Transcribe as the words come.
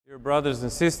Dear brothers and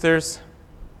sisters,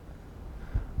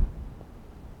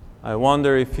 I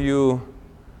wonder if you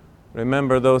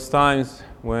remember those times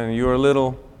when you were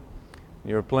little,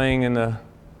 you were playing in the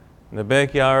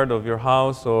backyard of your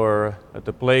house or at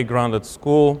the playground at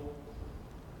school.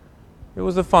 It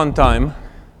was a fun time.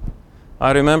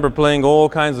 I remember playing all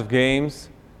kinds of games.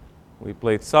 We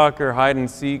played soccer, hide and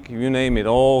seek, you name it,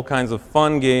 all kinds of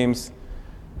fun games.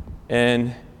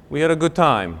 And we had a good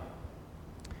time.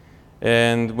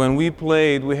 And when we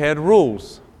played, we had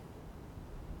rules.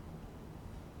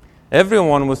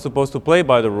 Everyone was supposed to play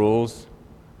by the rules,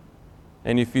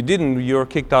 and if you didn't, you were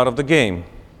kicked out of the game.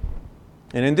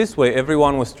 And in this way,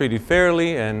 everyone was treated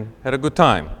fairly and had a good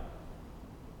time.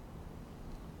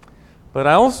 But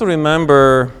I also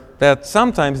remember that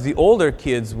sometimes the older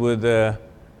kids would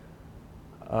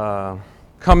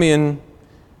come in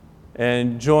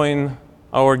and join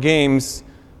our games,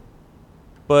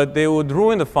 but they would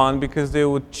ruin the fun because they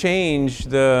would change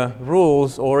the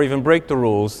rules or even break the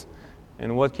rules.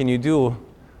 And what can you do?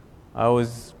 I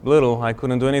was little, I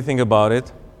couldn't do anything about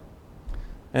it.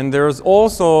 And there was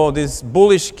also this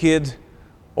bullish kid,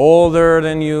 older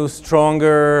than you,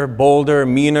 stronger, bolder,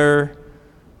 meaner,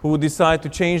 who would decide to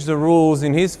change the rules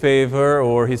in his favor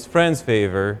or his friend's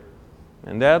favor.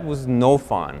 And that was no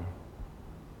fun.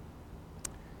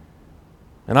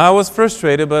 And I was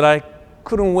frustrated, but I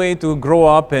couldn't wait to grow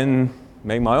up and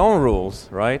make my own rules,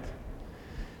 right?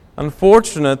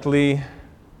 Unfortunately,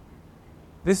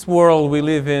 this world we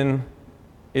live in,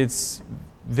 it's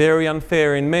very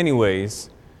unfair in many ways.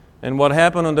 And what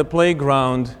happened on the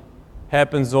playground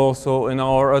happens also in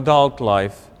our adult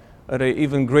life at an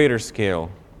even greater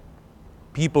scale.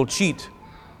 People cheat,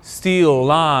 steal,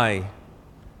 lie,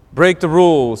 break the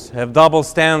rules, have double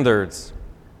standards.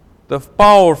 The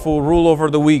powerful rule over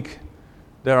the weak.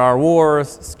 There are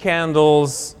wars,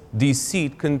 scandals,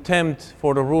 deceit, contempt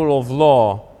for the rule of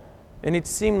law, and it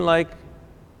seemed like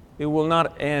it will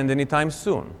not end anytime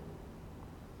soon.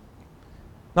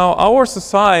 Now, our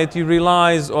society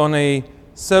relies on a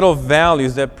set of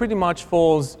values that pretty much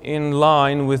falls in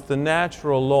line with the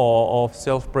natural law of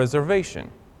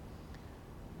self-preservation.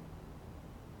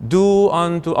 Do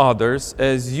unto others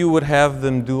as you would have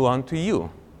them do unto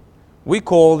you. We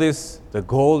call this the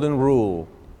Golden Rule.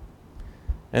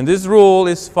 And this rule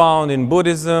is found in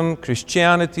Buddhism,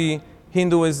 Christianity,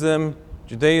 Hinduism,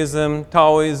 Judaism,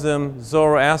 Taoism,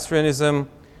 Zoroastrianism,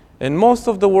 and most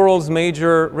of the world's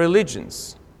major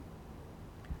religions.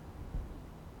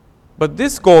 But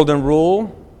this golden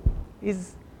rule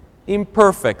is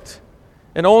imperfect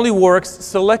and only works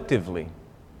selectively.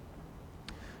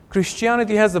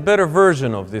 Christianity has a better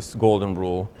version of this golden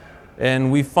rule,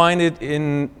 and we find it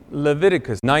in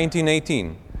Leviticus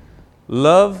 19:18.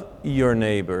 Love your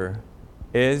neighbor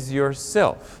as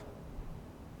yourself.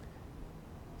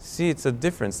 See, it's a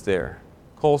difference there.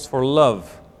 Calls for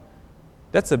love.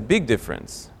 That's a big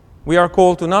difference. We are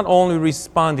called to not only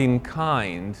respond in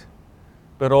kind,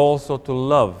 but also to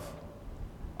love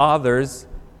others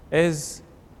as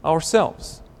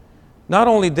ourselves. Not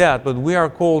only that, but we are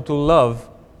called to love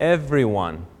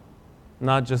everyone,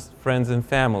 not just friends and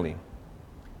family.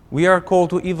 We are called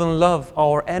to even love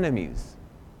our enemies.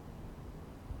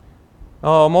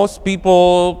 Most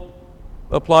people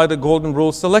apply the golden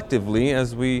rule selectively,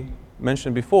 as we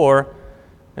mentioned before,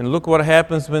 and look what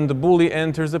happens when the bully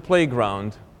enters the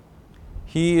playground.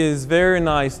 He is very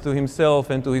nice to himself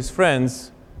and to his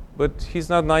friends, but he's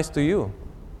not nice to you.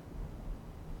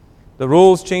 The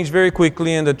rules change very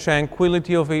quickly and the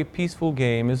tranquility of a peaceful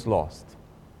game is lost.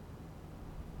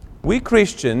 We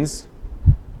Christians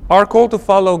are called to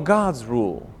follow God's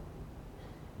rule.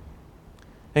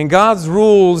 And God's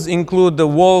rules include the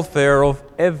welfare of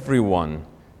everyone,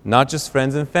 not just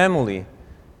friends and family.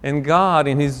 And God,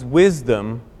 in His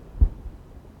wisdom,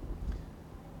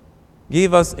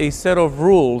 gave us a set of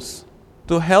rules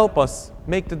to help us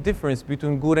make the difference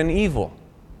between good and evil,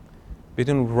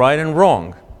 between right and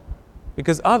wrong.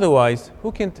 Because otherwise,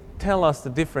 who can tell us the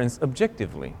difference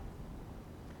objectively?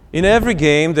 In every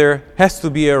game, there has to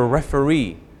be a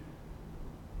referee,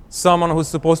 someone who's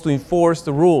supposed to enforce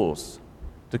the rules,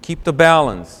 to keep the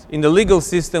balance. In the legal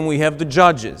system, we have the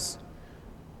judges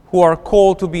who are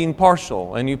called to be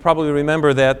impartial. And you probably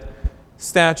remember that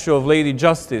statue of Lady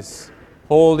Justice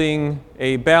holding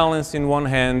a balance in one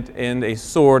hand and a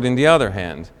sword in the other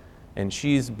hand. And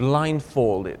she's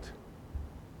blindfolded.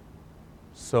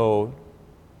 So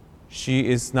she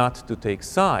is not to take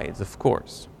sides, of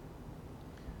course.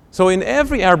 So in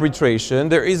every arbitration,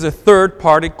 there is a third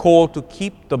party called to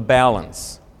keep the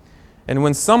balance. And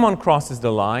when someone crosses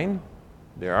the line,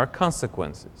 there are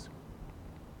consequences.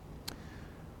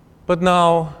 But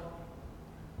now,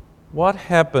 what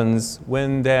happens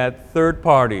when that third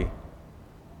party,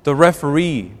 the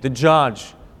referee, the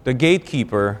judge, the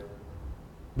gatekeeper,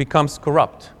 becomes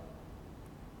corrupt,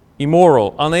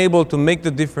 immoral, unable to make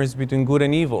the difference between good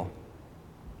and evil?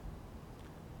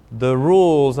 The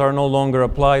rules are no longer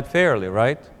applied fairly,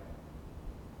 right?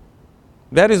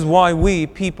 That is why we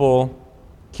people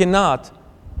cannot,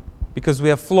 because we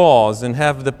have flaws and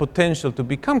have the potential to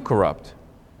become corrupt,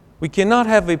 we cannot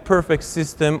have a perfect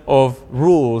system of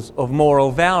rules, of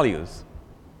moral values.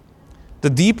 The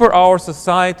deeper our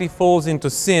society falls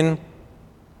into sin,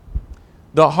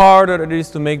 the harder it is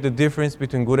to make the difference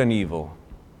between good and evil.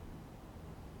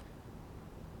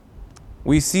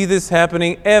 We see this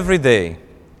happening every day.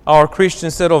 Our Christian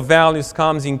set of values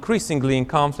comes increasingly in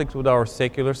conflict with our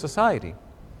secular society.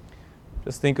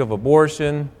 Just think of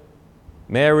abortion,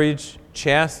 marriage,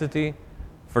 chastity,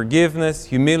 forgiveness,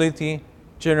 humility,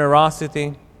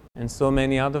 generosity, and so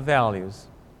many other values.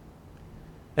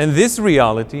 And this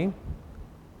reality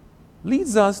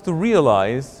leads us to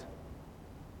realize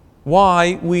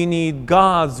why we need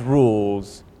God's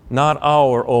rules, not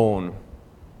our own.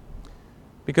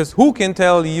 Because who can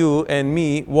tell you and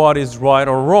me what is right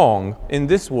or wrong in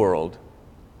this world?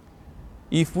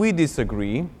 If we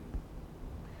disagree,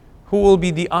 who will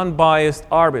be the unbiased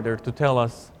arbiter to tell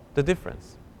us the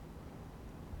difference?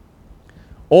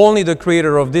 Only the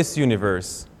creator of this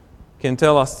universe can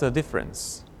tell us the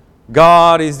difference.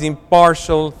 God is the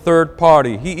impartial third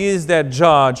party. He is that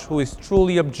judge who is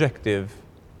truly objective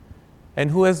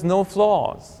and who has no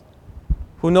flaws,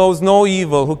 who knows no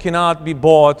evil, who cannot be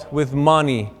bought with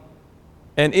money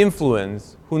and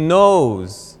influence, who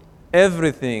knows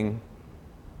everything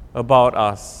about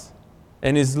us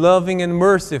and is loving and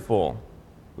merciful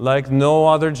like no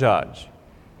other judge.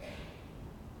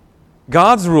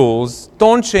 God's rules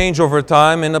don't change over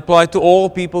time and apply to all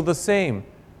people the same.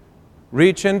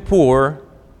 Rich and poor,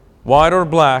 white or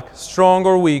black, strong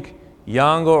or weak,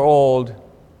 young or old,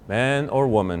 man or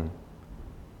woman.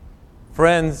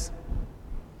 Friends,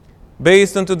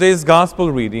 based on today's gospel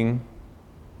reading,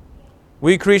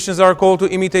 we Christians are called to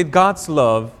imitate God's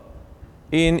love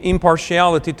in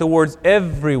impartiality towards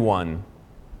everyone,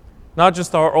 not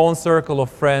just our own circle of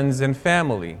friends and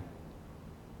family.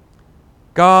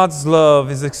 God's love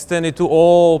is extended to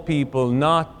all people,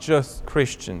 not just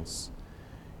Christians.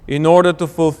 In order to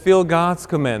fulfill God's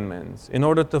commandments, in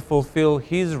order to fulfill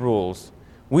His rules,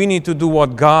 we need to do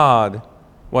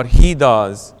what He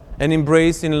does, and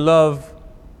embrace in love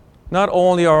not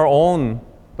only our own,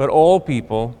 but all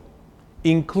people,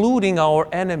 including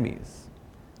our enemies,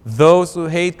 those who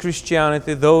hate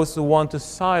Christianity, those who want to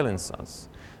silence us,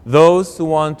 those who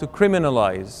want to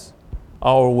criminalize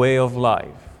our way of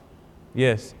life.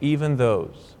 Yes, even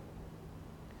those.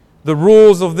 The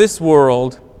rules of this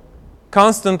world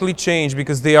constantly change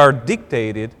because they are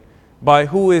dictated by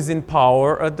who is in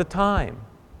power at the time.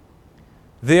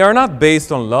 They are not based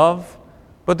on love,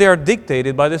 but they are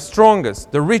dictated by the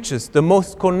strongest, the richest, the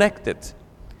most connected,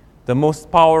 the most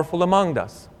powerful among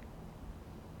us.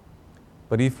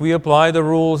 But if we apply the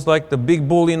rules like the big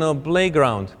bull in a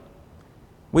playground,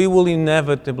 we will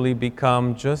inevitably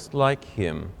become just like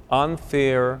him,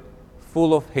 unfair,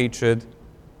 full of hatred,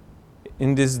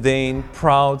 in disdain,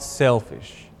 proud,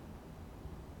 selfish.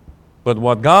 But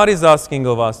what God is asking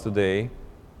of us today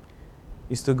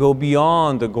is to go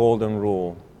beyond the golden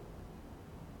rule,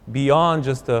 beyond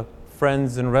just the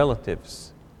friends and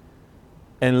relatives,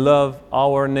 and love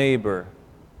our neighbor.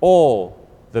 All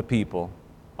the people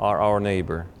are our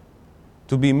neighbor.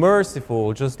 To be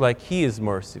merciful just like He is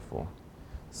merciful,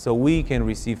 so we can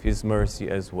receive His mercy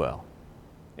as well.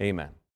 Amen.